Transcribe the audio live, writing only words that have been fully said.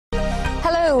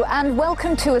Hello and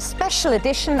welcome to a special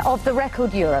edition of The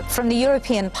Record Europe from the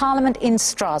European Parliament in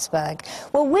Strasbourg,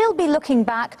 where we'll be looking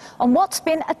back on what's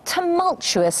been a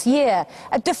tumultuous year,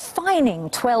 a defining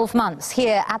 12 months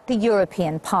here at the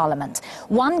European Parliament,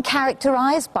 one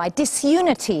characterised by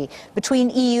disunity between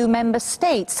EU member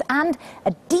states and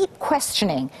a deep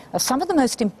questioning of some of the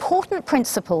most important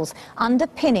principles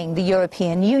underpinning the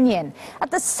European Union.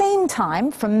 At the same time,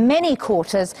 from many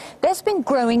quarters, there's been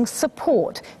growing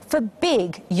support for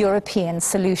big European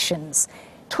solutions.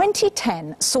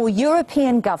 2010 saw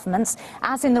European governments,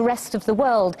 as in the rest of the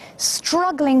world,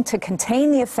 struggling to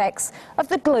contain the effects of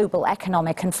the global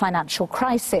economic and financial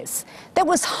crisis. There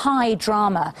was high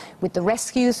drama with the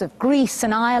rescues of Greece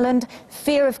and Ireland,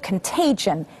 fear of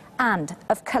contagion and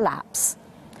of collapse.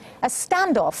 A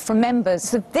standoff from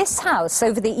members of this House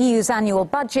over the EU's annual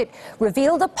budget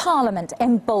revealed a Parliament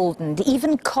emboldened,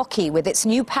 even cocky with its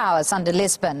new powers under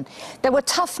Lisbon. There were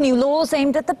tough new laws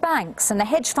aimed at the banks and the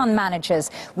hedge fund managers,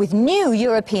 with new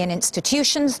European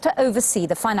institutions to oversee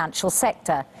the financial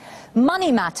sector.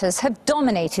 Money matters have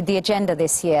dominated the agenda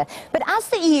this year, but as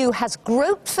the EU has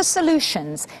groped for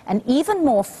solutions, an even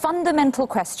more fundamental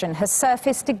question has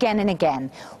surfaced again and again.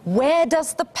 Where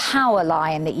does the power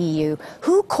lie in the EU?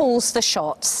 Who calls the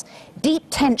shots? Deep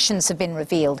tensions have been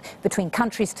revealed between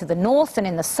countries to the north and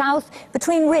in the south,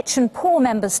 between rich and poor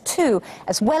members too,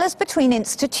 as well as between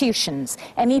institutions,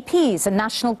 MEPs and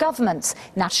national governments,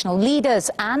 national leaders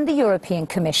and the European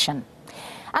Commission.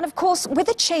 And of course, with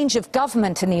a change of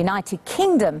government in the United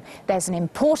Kingdom, there's an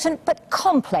important but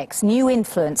complex new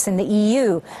influence in the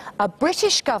EU, a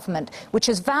British government which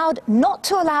has vowed not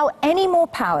to allow any more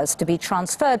powers to be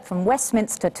transferred from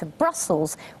Westminster to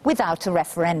Brussels without a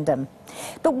referendum.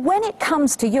 But when it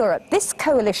comes to Europe, this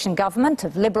coalition government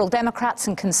of Liberal Democrats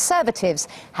and Conservatives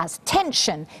has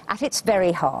tension at its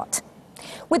very heart.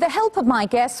 With the help of my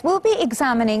guests, we'll be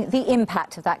examining the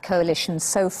impact of that coalition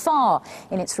so far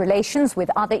in its relations with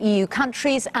other EU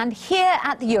countries, and here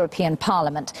at the European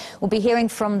Parliament. We'll be hearing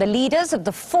from the leaders of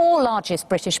the four largest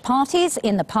British parties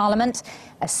in the Parliament,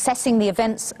 assessing the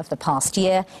events of the past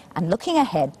year and looking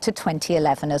ahead to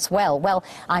 2011 as well. Well,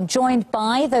 I'm joined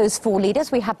by those four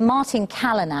leaders. We have Martin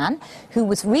Callanan, who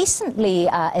was recently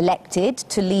elected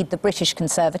to lead the British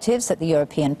Conservatives at the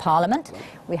European Parliament.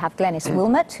 We have Glenis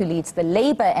Willmott, who leads the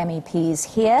Labour MEPs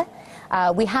here.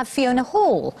 We have Fiona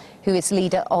Hall, who is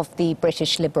leader of the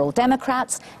British Liberal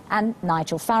Democrats, and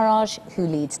Nigel Farage, who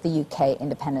leads the UK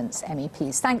Independence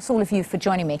MEPs. Thanks all of you for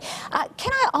joining me.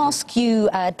 Can I ask you,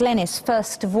 Glenis,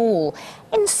 first of all,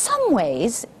 in some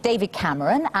ways, David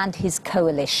Cameron and his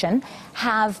coalition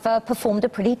have performed a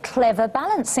pretty clever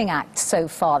balancing act so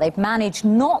far. They've managed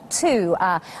not to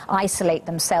isolate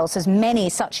themselves, as many,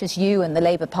 such as you and the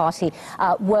Labour Party,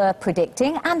 were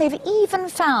predicting, and they've even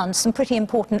found some pretty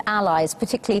important allies,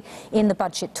 particularly in the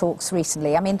budget talks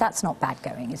recently. I mean, that's not bad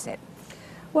going, is it?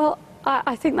 Well,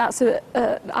 I think that's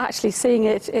actually seeing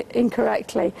it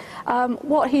incorrectly.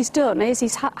 What he's done is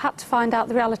he's had to find out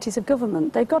the realities of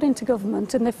government. They've got into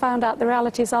government and they've found out the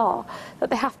realities are that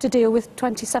they have to deal with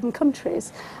 27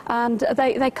 countries, and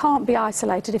they can't be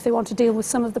isolated if they want to deal with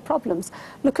some of the problems.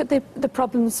 Look at the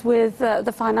problems with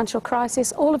the financial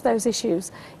crisis, all of those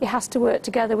issues. He has to work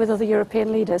together with other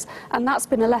European leaders, and that's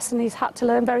been a lesson he's had to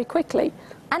learn very quickly.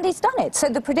 And he's done it. So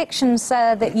the predictions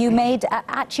that you made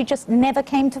actually just never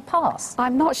came to pass.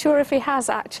 I'm not sure if he has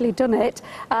actually done it.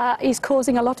 He's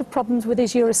causing a lot of problems with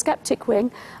his Eurosceptic wing,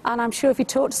 and I'm sure if you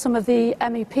talk to some of the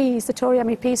MEPs, the Tory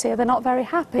MEPs here, they're not very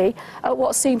happy at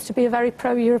what seems to be a very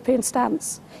pro-European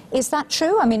stance. Is that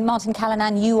true? I mean, Martin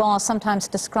Callanan, you are sometimes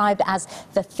described as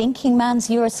the thinking man's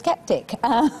Eurosceptic.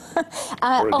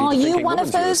 Are you one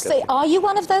of those? Are you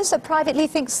one of those that privately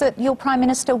thinks that your Prime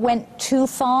Minister went too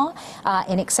far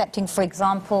in accepting, for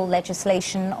example,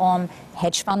 legislation on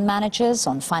hedge fund managers,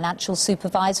 on financial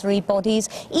supervisory bodies,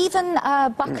 even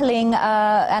buckling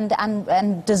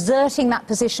and deserting that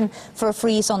position for a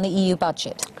freeze on the EU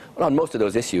budget? Well, on most of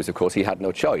those issues, of course, he had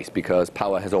no choice, because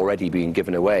power has already been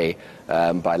given away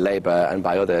by Labour and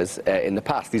by others in the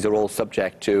past. These are all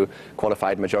subject to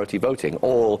qualified majority voting.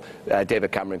 All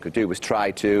David Cameron could do was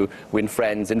try to win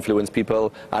friends, influence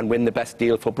people, and win the best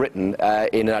deal for Britain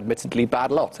in an admittedly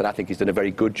bad lot. And I think he's done a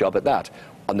very good job at that.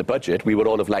 On the budget, we would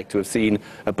all have liked to have seen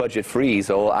a budget freeze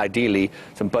or ideally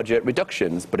some budget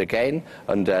reductions. But again,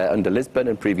 under Lisbon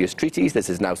and previous treaties, this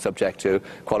is now subject to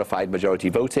qualified majority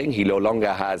voting. He no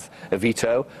longer has a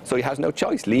veto, so he has no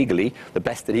choice legally. The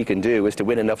best that he can do is to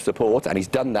win enough support, and he's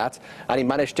done that, and he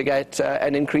managed to get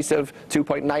an increase of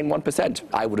 2.91%.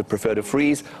 I would have preferred a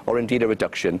freeze or indeed a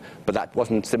reduction, but that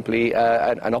wasn't simply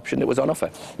an option that was on offer.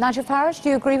 Nigel Farage, do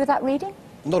you agree with that reading?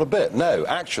 Not a bit, no.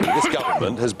 Actually, this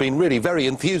government has been really very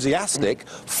enthusiastic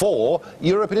for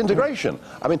European integration.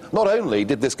 I mean, not only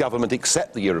did this government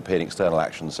accept the European External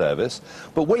Action Service,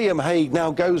 but William Hague now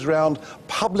goes around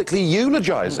publicly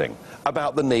eulogising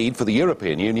about the need for the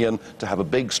European Union to have a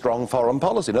big, strong foreign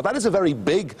policy. Now, that is a very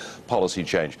big policy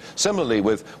change. Similarly,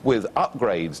 with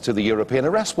upgrades to the European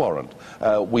arrest warrant,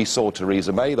 we saw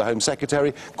Theresa May, the Home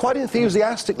Secretary, quite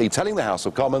enthusiastically telling the House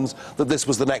of Commons that this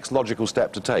was the next logical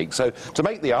step to take. So, to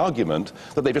make the argument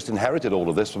that they just inherited all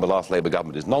of this from the last Labour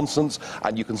government is nonsense,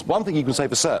 and one thing you can say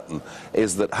for certain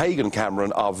is that Hague and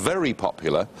Cameron are very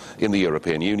popular in the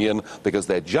European Union because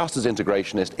they're just as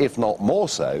integrationist, if not more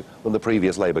so, than the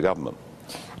previous Labour government.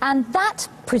 And that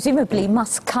presumably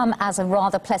must come as a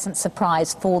rather pleasant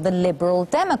surprise for the Liberal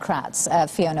Democrats,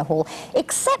 Fiona Hall,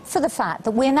 except for the fact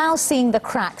that we're now seeing the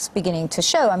cracks beginning to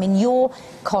show. I mean, your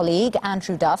colleague,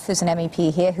 Andrew Duff, who's an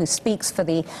MEP here, who speaks for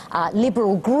the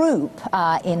Liberal group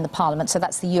in the Parliament, so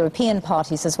that's the European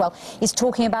parties as well, is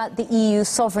talking about the EU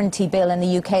sovereignty bill in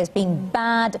the UK as being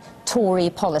bad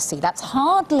Tory policy. That's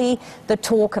hardly the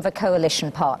talk of a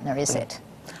coalition partner, is it?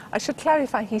 I should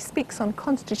clarify, he speaks on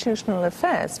constitutional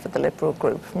affairs for the Liberal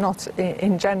group, not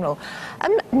in general.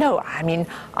 No, I mean,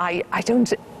 I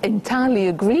don't entirely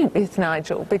agree with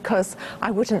Nigel, because I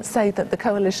wouldn't say that the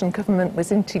coalition government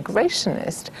was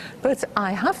integrationist, but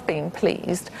I have been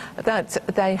pleased that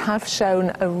they have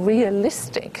shown a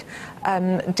realistic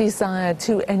desire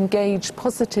to engage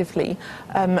positively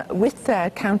with their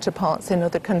counterparts in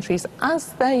other countries,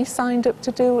 as they signed up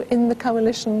to do in the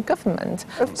coalition government.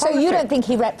 So you don't think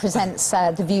he represents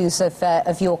the views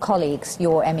of your colleagues,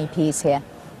 your MEPs here,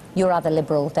 your other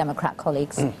Liberal Democrat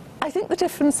colleagues? I think the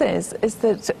difference is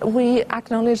that we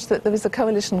acknowledge that there is a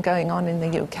coalition going on in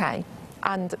the UK,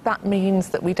 and that means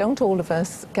that we don't all of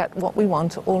us get what we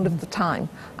want all of the time.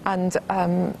 And,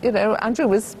 you know, Andrew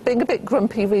was being a bit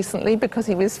grumpy recently because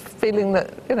he was feeling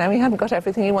that, you know, he hadn't got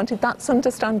everything he wanted. That's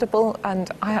understandable, and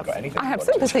I have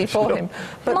sympathy for him.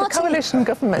 But Martin, the coalition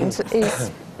government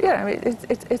is, you know,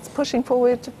 it's pushing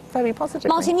forward very positively.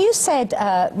 Martin, you said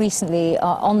recently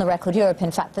on the Record Europe,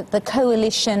 in fact, that the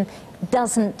coalition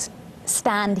doesn't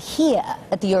stand here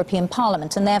at the European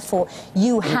Parliament, and therefore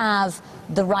you have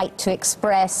the right to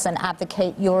express and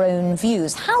advocate your own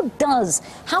views.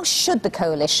 How should the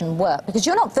coalition work? Because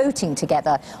you're not voting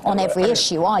together on every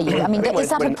issue, are you? I mean, is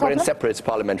that a problem? We're in separate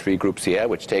parliamentary groups here,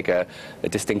 which take a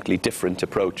distinctly different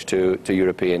approach to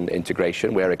European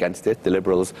integration. We're against it. The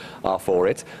Liberals are for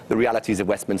it. The realities of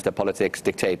Westminster politics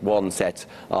dictate one set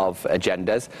of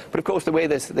agendas. But of course, the way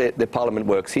the Parliament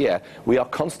works here, we are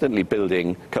constantly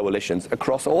building coalitions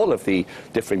across all of the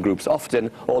different groups.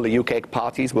 Often, all the UK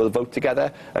parties will vote together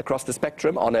across the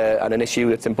spectrum on an issue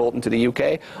that's important to the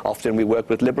UK. Often we work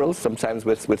with Liberals, sometimes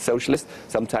with Socialists,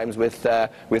 sometimes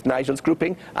with Nigel's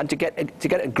grouping, and to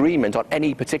get agreement on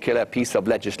any particular piece of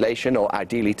legislation, or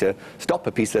ideally to stop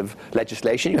a piece of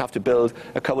legislation, you have to build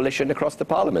a coalition across the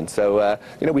Parliament. So,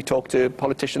 you know, we talk to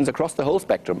politicians across the whole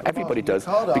spectrum. Everybody does,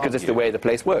 because it's the way the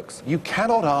place works. You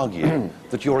cannot argue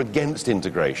that you're against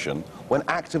integration when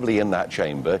actively in that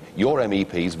chamber, your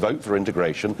MEPs vote for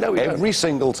integration every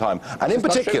single time. And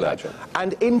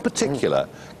in particular,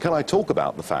 can I talk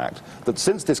about the fact that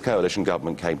since this coalition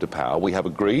government came to power,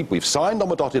 we've signed on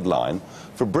the dotted line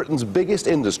for Britain's biggest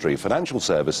industry, financial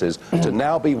services, to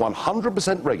now be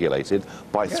 100% regulated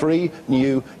by 3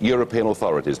 new European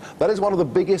authorities. That is one of the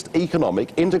biggest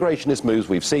economic integrationist moves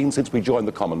we've seen since we joined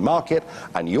the common market,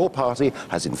 and your party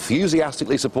has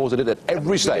enthusiastically supported it at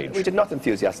every stage. We did not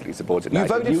enthusiastically support it. You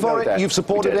voted for it, you've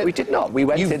supported it. We did not. We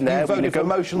went in there. You voted for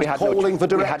motions calling for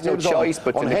directives. We had no choice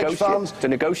but to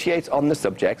negotiate on the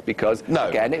subject, because,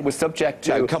 again, it was subject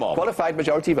to qualified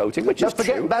majority voting, which is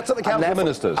true. That's at the Council of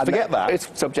Ministers. Forget that. It's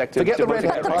subject to But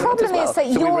the problem is that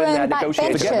your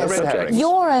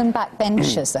own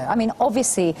backbenchers, though, I mean,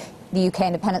 obviously the UK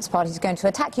Independence Party is going to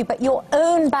attack you, but your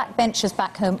own backbenchers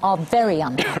back home are very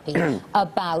unhappy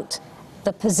about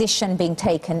the position being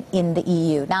taken in the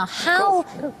EU. Now, how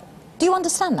do you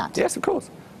understand that? Yes, of course.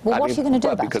 Well, what are you going to do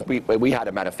about it? Because we had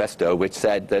a manifesto which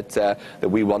said that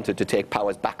we wanted to take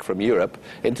powers back from Europe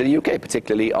into the UK,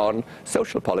 particularly on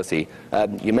social policy.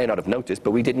 You may not have noticed, but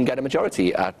we didn't get a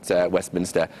majority at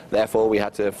Westminster. Therefore, we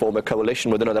had to form a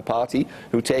coalition with another party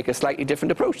who take a slightly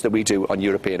different approach than we do on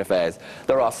European affairs.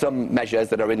 There are some measures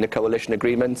that are in the coalition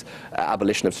agreement,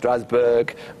 abolition of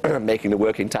Strasbourg, making the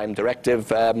Working Time Directive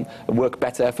work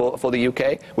better for the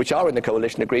UK, which are in the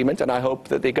coalition agreement, and I hope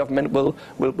that the government will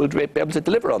be able to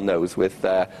deliver deliver on those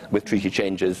with treaty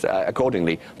changes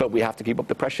accordingly. But we have to keep up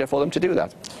the pressure for them to do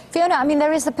that. Fiona, I mean,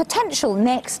 there is the potential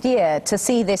next year to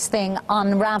see this thing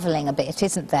unravelling a bit,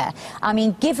 isn't there? I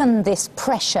mean, given this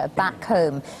pressure back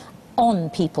home on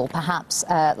people, perhaps,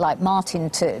 like Martin,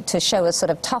 to show a sort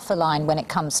of tougher line when it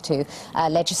comes to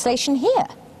legislation here.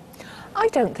 I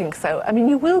don't think so. I mean,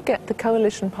 you will get the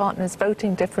coalition partners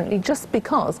voting differently just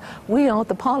because we are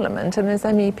the Parliament, and as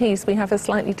MEPs we have a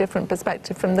slightly different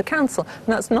perspective from the Council. And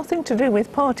that's nothing to do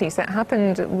with parties. It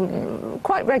happened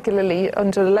quite regularly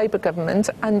under the Labour government,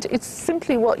 and it's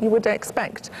simply what you would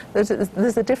expect. There's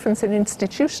a difference in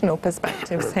institutional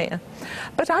perspectives here.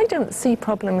 But I don't see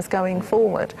problems going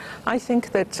forward. I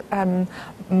think that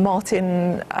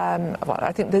Martin, well,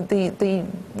 I think that the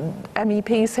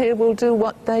MEPs here will do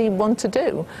what they want to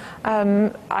do,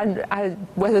 and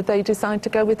whether they decide to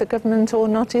go with the government or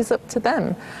not is up to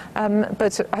them.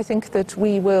 But I think that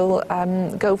we will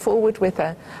go forward with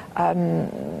a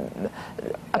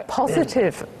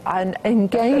positive and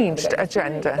engaged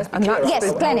agenda. And that's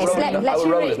yes, Glenys, our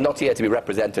role is not here to be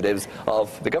representatives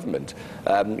of the government.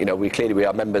 You know, we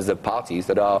are members of parties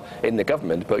that are in the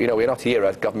government, but you know, we're not here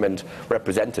as government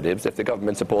representatives. If the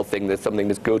government supports something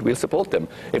that's good, we'll support them.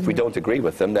 If we don't agree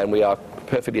with them, then we are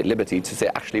perfectly at liberty to say,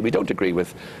 actually, we don't agree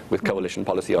with coalition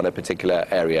policy on a particular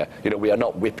area. You know, we are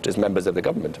not whipped as members of the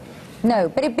government. No,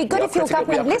 but it'd be good if your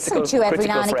government listened to you every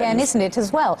now and again, isn't it,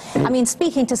 as well? I mean,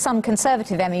 speaking to some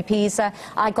Conservative MEPs,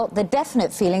 I got the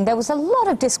definite feeling there was a lot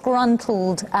of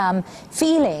disgruntled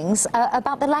feelings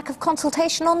about the lack of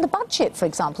consultation on the budget, for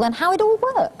example, and how it all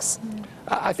works.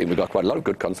 I think we've got quite a lot of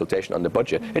good consultation on the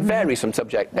budget. It varies from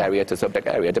subject area to subject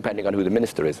area, depending on who the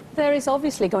minister is. There is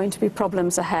obviously going to be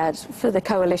problems ahead for the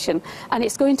coalition, and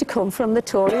it's going to come from the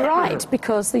Tory right,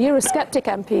 because the Eurosceptic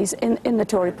MPs in the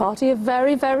Tory party are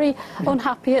very, very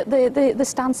unhappy at the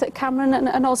stance that Cameron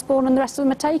and Osborne and the rest of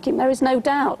them are taking. There is no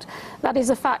doubt. That is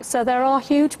a fact. So there are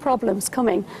huge problems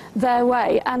coming their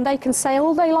way, and they can say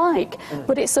all they like,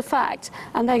 but it's a fact.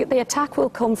 And the attack will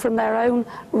come from their own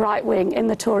right wing in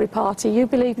the Tory party. You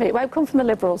believe me, it won't come from the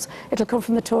Liberals, it'll come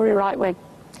from the Tory right wing.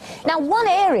 Now, one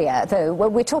area, though, where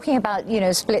we're talking about, you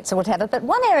know, splits or whatever, but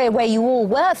one area where you all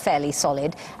were fairly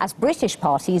solid as British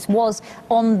parties was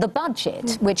on the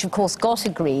budget, which, of course, got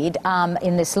agreed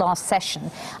in this last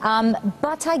session.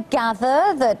 But I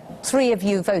gather that 3 of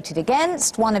you voted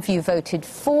against, 1 of you voted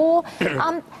for.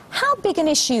 How big an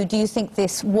issue do you think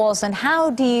this was, and how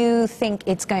do you think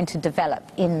it's going to develop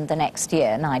in the next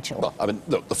year, Nigel? Well, I mean,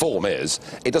 look, the form is,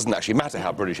 it doesn't actually matter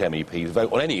how British MEPs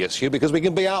vote on any issue because we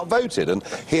can be outvoted. And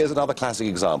here's another classic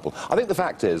example. I think the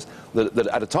fact is that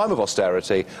at a time of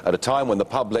austerity, at a time when the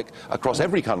public across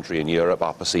every country in Europe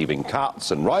are perceiving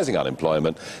cuts and rising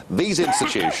unemployment, these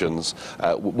institutions,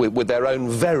 with their own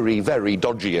very, very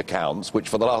dodgy accounts, which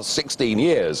for the last 16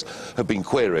 years have been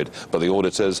queried by the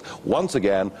auditors, once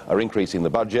again are increasing the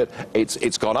budget.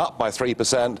 It's gone up by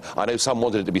 3%. I know some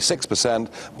wanted it to be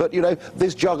 6%, but you know,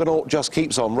 this juggernaut just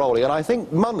keeps on rolling. And I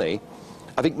think money,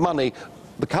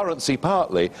 the currency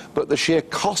partly, but the sheer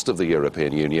cost of the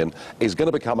European Union is going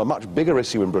to become a much bigger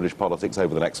issue in British politics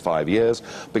over the next 5 years,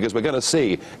 because we're going to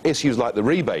see issues like the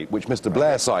rebate, which Mr.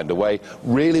 Blair signed away,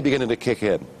 really beginning to kick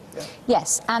in.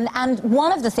 Yes, and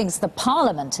one of the things the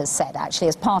Parliament has said, actually,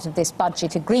 as part of this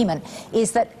budget agreement,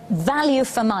 is that value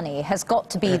for money has got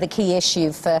to be the key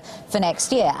issue for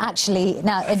next year. Actually,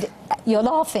 now, you're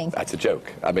laughing. That's a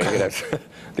joke. I mean, you know,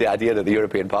 the idea that the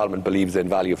European Parliament believes in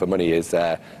value for money is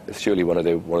surely one of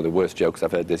the worst jokes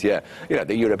I've heard this year. You know,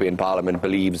 the European Parliament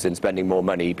believes in spending more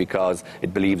money because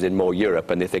it believes in more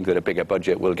Europe, and they think that a bigger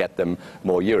budget will get them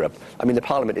more Europe. I mean, the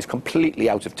Parliament is completely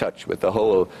out of touch with the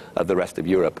whole of the rest of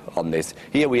Europe on this.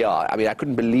 Here we are. I mean, I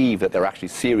couldn't believe that they're actually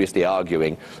seriously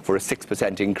arguing for a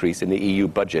 6% increase in the EU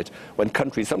budget when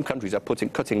some countries are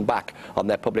cutting back on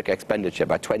their public expenditure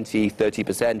by 20,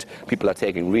 30%. People are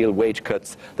taking real wage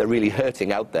cuts. They're really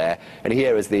hurting out there. And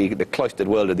here is the cloistered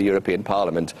world of the European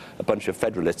Parliament, a bunch of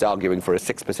federalists arguing for a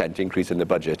 6% increase in the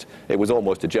budget. It was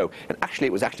almost a joke. And actually,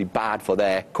 it was actually bad for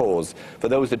their cause. For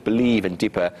those that believe in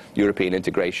deeper European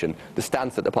integration, the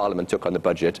stance that the Parliament took on the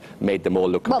budget made them all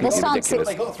look completely ridiculous.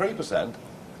 They got 3%.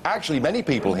 Actually, many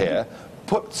people here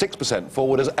put 6%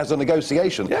 forward as a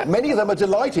negotiation. Yeah. Many of them are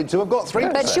delighted to have got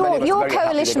 3%. But your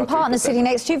coalition partner sitting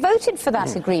next to you voted for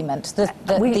that agreement.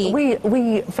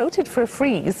 We voted for a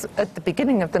freeze at the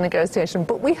beginning of the negotiation,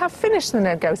 but we have finished the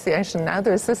negotiation now.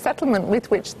 There is a settlement with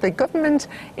which the government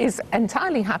is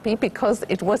entirely happy because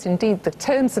it was indeed the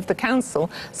terms of the council.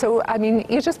 So, I mean,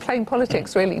 you're just playing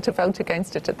politics, really, to vote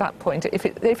against it at that point.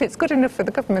 If it's good enough for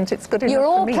the government, it's good enough for me. You're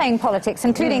all playing politics,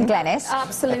 including Glenys.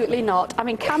 Absolutely. Absolutely not. I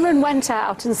mean, Cameron went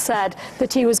out and said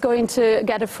that he was going to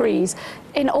get a freeze.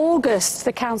 In August,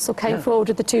 the council came forward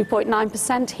with the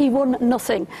 2.9%. He won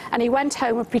nothing, and he went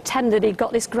home and pretended he'd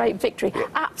got this great victory.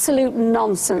 Absolute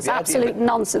nonsense. Absolute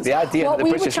nonsense. The idea that the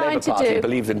British Labour Party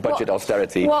believes in budget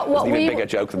austerity is an even bigger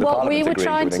joke than the Parliament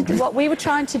agreeing. What we were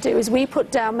trying to do is we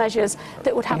put down measures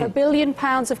that would have £1 billion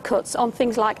of cuts on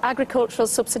things like agricultural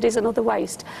subsidies and other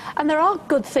waste. And there are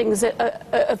good things that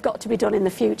have got to be done in the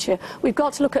future. We've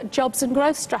got to look at jobs and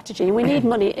growth strategy, and we need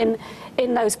money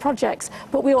in those projects,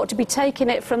 but we ought to be taking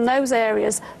it from those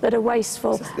areas that are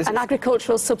wasteful, and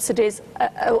agricultural subsidies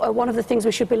are one of the things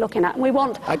we should be looking at. And we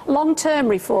want long-term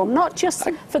reform, not just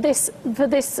for this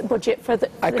budget, for the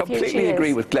future years. I completely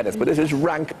agree with Glenys, but this is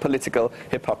rank political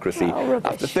hypocrisy.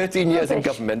 After 13 years in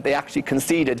government, they actually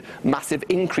conceded massive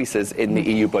increases in the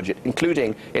EU budget,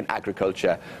 including in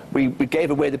agriculture. We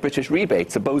gave away the British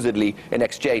rebate, supposedly in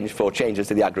exchange for changes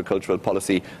to the agricultural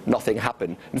policy. Nothing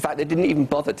happened. In fact, they didn't even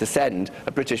bother to send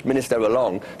a British minister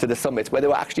along to the summits where they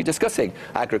were actually discussing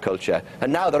agriculture.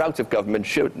 And now they're out of government.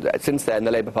 Since then,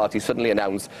 the Labour Party suddenly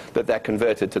announced that they're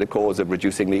converted to the cause of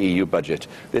reducing the EU budget.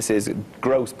 This is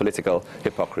gross political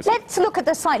hypocrisy. Let's look at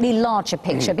the slightly larger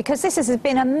picture, because this has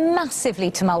been a massively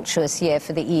tumultuous year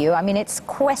for the EU. I mean, it's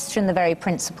questioned the very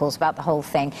principles about the whole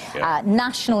thing.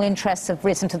 National interests have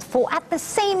risen to the fore. At the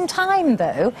same time,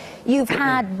 though, you've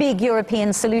had big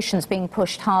European solutions being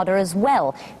pushed harder as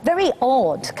well. Very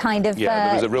odd kind of... Yeah,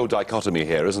 there is a real dichotomy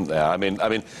here, isn't there? I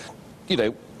mean, you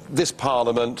know, this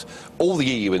Parliament, all the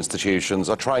EU institutions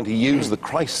are trying to use the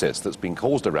crisis that's been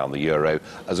caused around the euro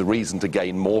as a reason to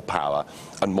gain more power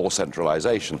and more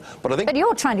centralisation. But I think... But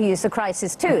you're trying to use the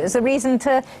crisis, too, as a reason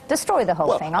to destroy the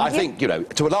whole thing, aren't you? I think, you know,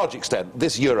 to a large extent,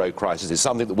 this euro crisis is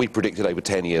something that we predicted over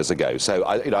 10 years ago. So,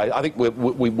 I think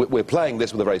we're playing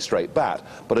this with a very straight bat.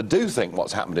 But I do think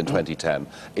what's happened in 2010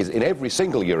 is in every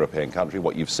single European country,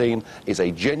 what you've seen is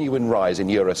a genuine rise in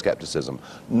Euroscepticism,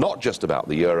 not just about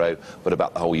the euro, but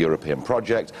about the whole European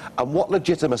project. And what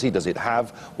legitimacy does it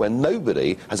have when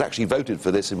nobody has actually voted for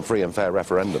this in free and fair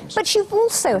referendums? But you've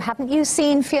also, haven't you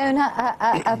seen, Fiona,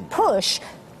 a push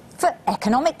for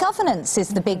economic governance is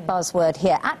the big buzzword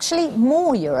here. Actually,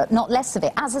 more Europe, not less of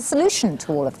it, as a solution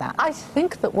to all of that. I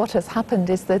think that what has happened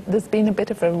is that there's been a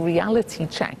bit of a reality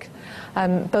check,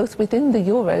 both within the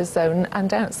Eurozone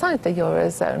and outside the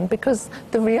Eurozone, because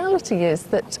the reality is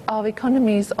that our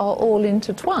economies are all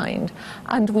intertwined,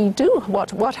 and we do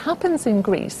what happens in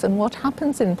Greece and what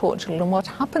happens in Portugal and what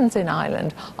happens in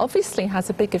Ireland obviously has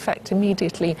a big effect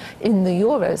immediately in the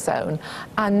Eurozone.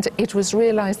 And it was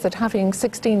realised that having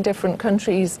 16 different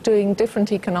countries doing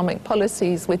different economic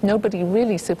policies with nobody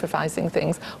really supervising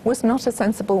things was not a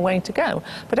sensible way to go.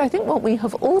 But I think what we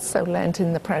have also learnt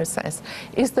in the process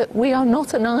is that we are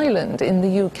not an island in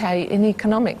the UK in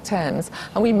economic terms,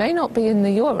 and we may not be in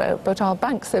the euro, but our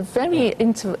banks are very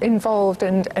involved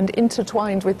and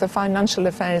intertwined with the financial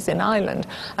affairs in Ireland.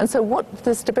 And so what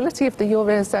the stability of the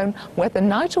Eurozone, whether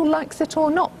Nigel likes it or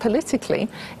not politically,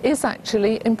 is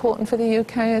actually important for the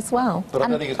UK as well. But I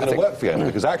don't think it's going to work for you,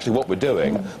 because actually what we're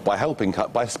doing by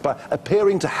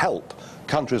appearing to help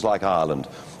countries like Ireland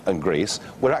and Greece,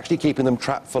 we're actually keeping them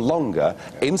trapped for longer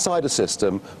inside a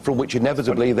system from which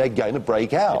inevitably they're going to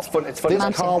break out. This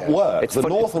can't work. The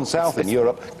North and South in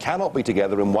Europe cannot be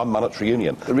together in one monetary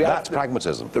union. That's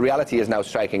pragmatism. The reality is now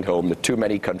striking home that too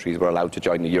many countries were allowed to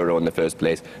join the euro in the first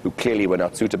place, who clearly were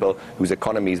not suitable, whose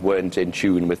economies weren't in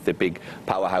tune with the big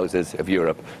powerhouses of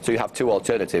Europe. So you have two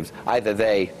alternatives. Either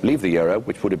they leave the euro,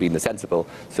 which would have been the sensible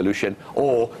solution,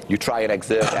 or you try and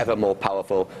exert ever more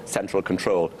powerful central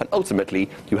control. And ultimately,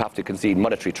 you have to concede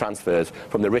monetary transfers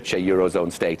from the richer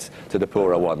Eurozone states to the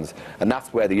poorer ones. And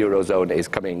that's where the Eurozone is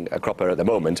coming a cropper at the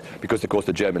moment, because, of course,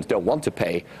 the Germans don't want to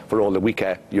pay for all the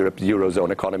weaker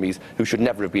Eurozone economies who should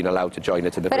never have been allowed to join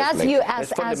it in the first place.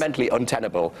 It's fundamentally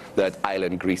untenable that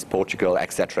Ireland, Greece, Portugal,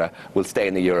 etc. will stay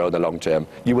in the euro in the long term.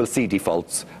 You will see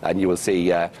defaults, and you will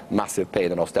see massive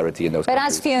pain and austerity in those countries.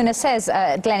 But as Fiona says,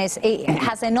 Glenys,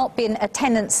 has there not been a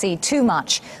tendency too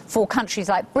much for countries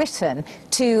like Britain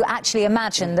to actually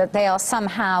imagine that they are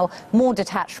somehow more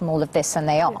detached from all of this than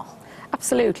they are?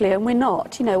 Absolutely, and we're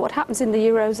not. You know, what happens in the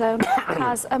Eurozone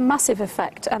has a massive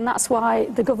effect, and that's why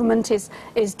the government is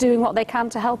doing what they can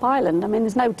to help Ireland. I mean,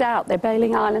 there's no doubt they're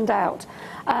bailing Ireland out,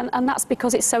 and that's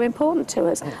because it's so important to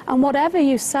us. And whatever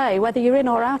you say, whether you're in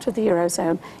or out of the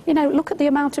Eurozone, you know, look at the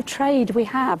amount of trade we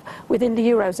have within the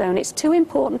Eurozone. It's too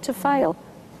important to fail.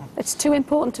 It's too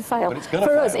important to fail. But it's gonna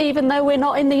For fail. us, even though we're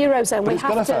not in the Eurozone, But we it's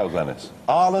have going to fail, Glenys.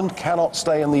 Ireland cannot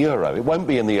stay in the euro. It won't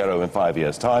be in the euro in 5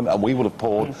 years' time, and we will have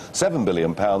poured £7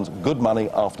 billion, good money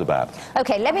after bad.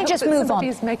 OK, let me just move on.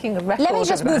 Making a record Let me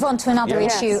just move on to another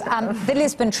Yes. issue, the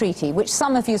Lisbon Treaty, which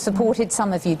some of you supported,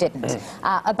 some of you didn't.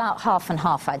 About half and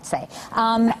half, I'd say.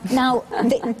 Now,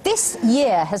 this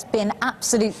year has been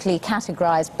absolutely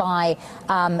categorised by,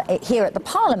 here at the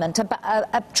Parliament,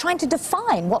 trying to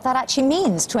define what that actually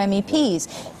means to MEPs.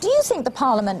 Do you think the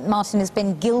Parliament, Martin, has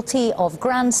been guilty of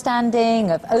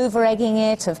grandstanding, of over-egging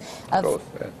it, of course,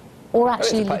 yeah. or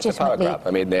actually It's a power legitimately... grab.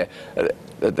 I mean,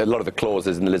 a lot of the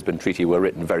clauses in the Lisbon Treaty were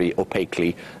written very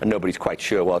opaquely, and nobody's quite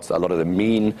sure what a lot of them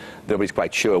mean. Nobody's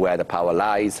quite sure where the power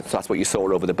lies. So that's what you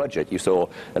saw over the budget. You saw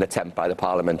an attempt by the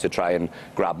Parliament to try and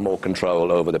grab more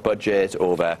control over the budget,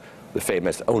 over the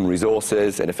famous own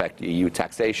resources, in effect EU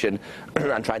taxation,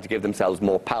 and trying to give themselves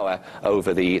more power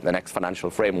over the next financial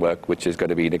framework, which is going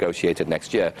to be negotiated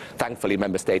next year. Thankfully,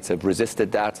 member states have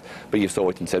resisted that, but you saw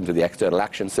it in terms of the External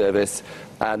Action Service.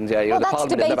 And you know, the that's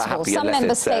Parliament is never debatable. happy Some unless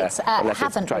member it's, states unless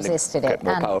haven't it's trying resisted to it, get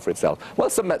more and- power for itself. Well,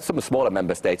 some smaller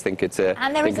member states think it's a,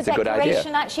 And there think is it's a a good idea.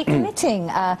 declaration actually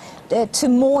committing to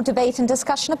more debate and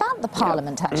discussion about the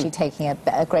Parliament actually taking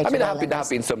a greater I mean, role in there have this.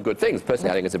 been some good things.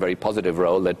 Personally, I think it's a very positive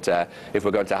role that if we're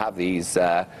going to have these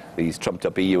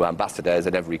trumped-up EU ambassadors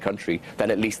in every country, then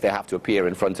at least they have to appear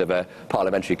in front of a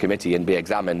parliamentary committee and be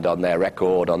examined on their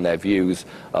record, on their views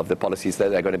of the policies that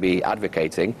they're going to be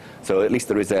advocating. So at least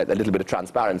there is a little bit of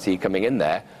transparency coming in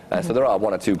there. So there are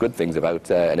one or two good things about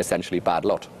an essentially bad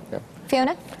lot. Yeah.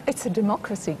 Fiona? It's a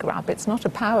democracy grab, it's not a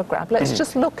power grab. Let's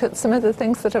just look at some of the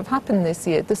things that have happened this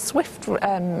year. The SWIFT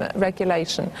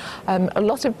regulation, a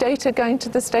lot of data going to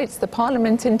the States. The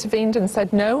Parliament intervened and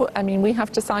said, no, I mean, we have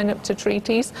to sign up to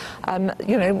treaties.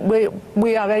 You know,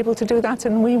 we are able to do that,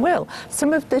 and we will.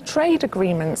 Some of the trade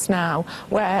agreements now,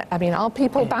 where, I mean, our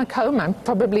people back home, and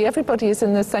probably everybody is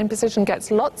in the same position,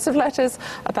 gets lots of letters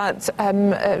about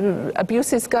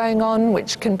abuses going on,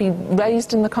 which can be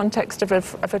raised in the context of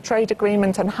a trade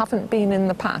agreement and haven't been in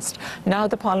the past. Now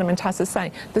the Parliament has a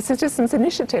say. The Citizens'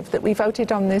 Initiative that we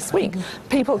voted on this week,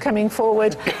 people coming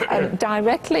forward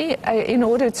directly in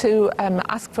order to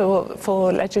ask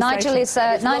for legislation.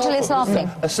 Nigel is laughing.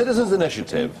 A citizens'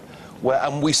 initiative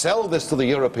and we sell this to the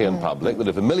European public, that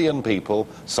if 1 million people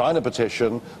sign a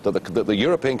petition, that the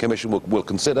European Commission will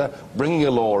consider bringing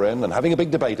a law in and having a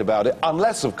big debate about it,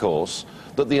 unless, of course,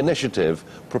 that the initiative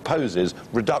proposes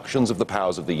reductions of the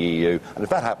powers of the EU, and if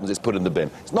that happens, it's put in the bin.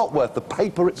 It's not worth the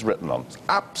paper it's written on. It's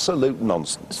absolute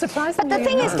nonsense. But the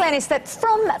thing is, Glenn, is that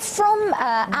from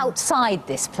outside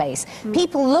this place,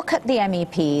 people look at the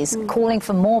MEPs calling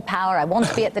for more power, I want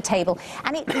to be at the table,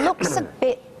 and it looks a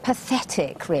bit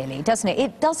pathetic, really, doesn't it?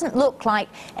 It doesn't look like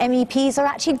MEPs are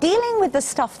actually dealing with the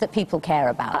stuff that people care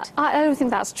about. I don't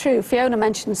think that's true. Fiona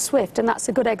mentioned SWIFT, and that's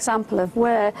a good example of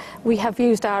where we have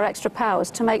used our extra powers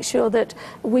to make sure that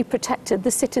we protected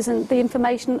the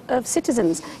information of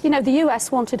citizens. You know, the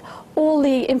US wanted all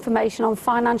the information on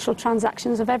financial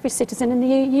transactions of every citizen in the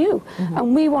EU,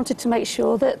 and we wanted to make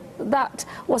sure that that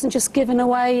wasn't just given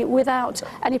away without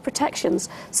any protections.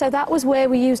 So that was where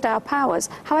we used our powers.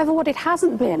 However, what it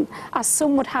hasn't been, as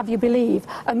some would have you believe,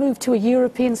 a move to a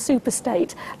European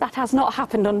superstate. That has not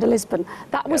happened under Lisbon.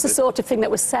 That was the sort of thing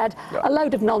that was said, a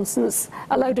load of nonsense,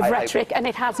 a load of rhetoric, and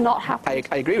it has not happened.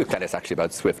 I agree with Glenys, actually,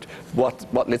 about SWIFT.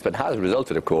 What Lisbon has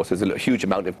resulted, of course, is a huge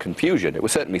amount of confusion. It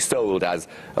was certainly sold as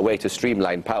a way to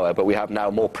streamline power, but we have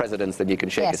now more presidents than you can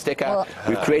shake a stick at. Well,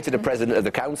 we've created a president of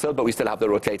the council, but we still have the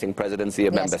rotating presidency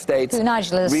of member states. Who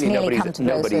Nigel has really, nearly come to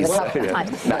blows with a couple of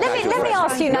times. Let me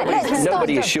ask you,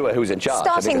 nobody is sure who's in charge.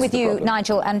 Starting with you,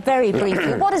 Nigel, and very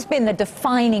briefly, what has been the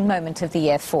defining moment of the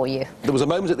year for you? There was a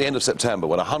moment at the end of September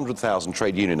when 100,000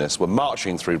 trade unionists were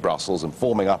marching through Brussels and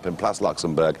forming up in Place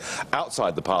Luxembourg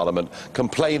outside the Parliament,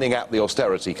 complaining at the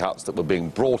austerity cuts that were being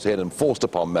brought in and forced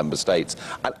upon member states.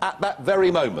 And at that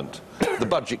very moment, the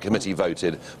Budget Committee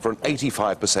voted for an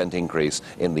 85% increase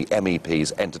in the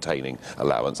MEP's entertaining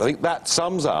allowance. I think that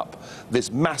sums up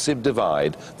this massive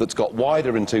divide that's got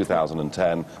wider in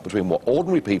 2010 between what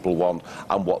ordinary people want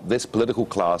and what this political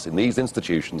class in these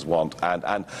institutions want.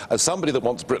 And as somebody that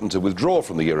wants Britain to withdraw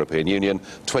from the European Union,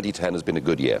 2010 has been a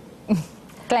good year.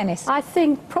 Glenys. I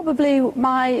think probably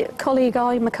my colleague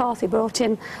Arlene McCarthy brought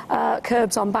in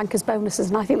curbs on bankers' bonuses,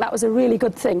 and I think that was a really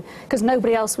good thing because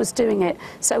nobody else was doing it.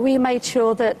 So we made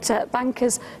sure that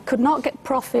bankers could not get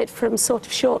profit from sort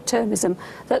of short-termism,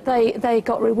 that they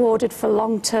got rewarded for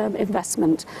long-term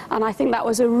investment. And I think that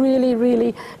was a really,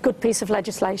 really good piece of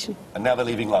legislation. And now they're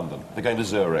leaving London. They're going to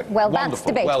Zurich. Well, wonderful. that's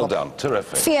debatable. Well done.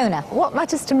 Terrific. Fiona. What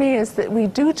matters to me is that we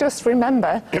do just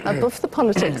remember, above the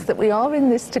politics, that we are in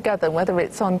this together, whether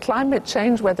it's on climate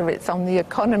change, whether it's on the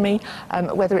economy,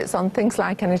 whether it's on things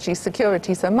like energy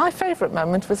security. So my favourite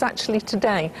moment was actually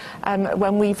today,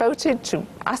 when we voted to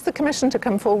ask the Commission to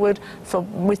come forward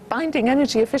with binding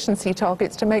energy efficiency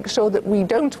targets to make sure that we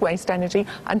don't waste energy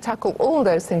and tackle all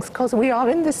those things, because we are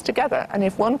in this together. And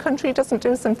if one country doesn't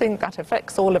do something, that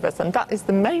affects all of us. And that is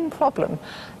the main problem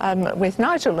with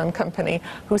Nigel and company,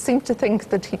 who seem to think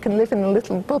that he can live in a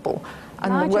little bubble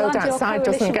and Nigel the world and your outside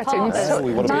doesn't get in.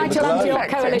 Nigel and your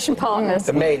coalition partners.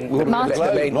 The main,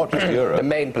 not just Europe. The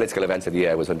main political event of the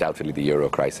year was undoubtedly the euro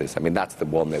crisis. I mean, that's the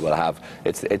one that will have.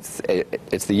 It's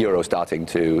the euro starting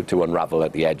to unravel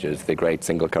at the edges, the great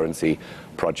single currency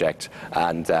project,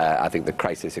 and I think the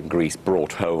crisis in Greece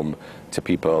brought home to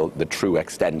people the true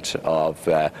extent of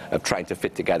trying to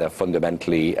fit together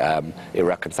fundamentally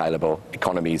irreconcilable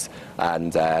economies,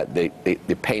 and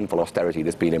the painful austerity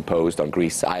that's been imposed on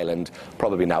Greece, Ireland,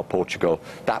 probably now Portugal.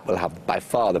 That will have by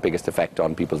far the biggest effect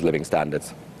on people's living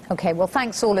standards. OK, well,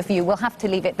 thanks all of you. We'll have to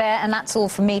leave it there, and that's all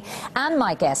from me and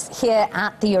my guests here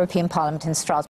at the European Parliament in Strasbourg.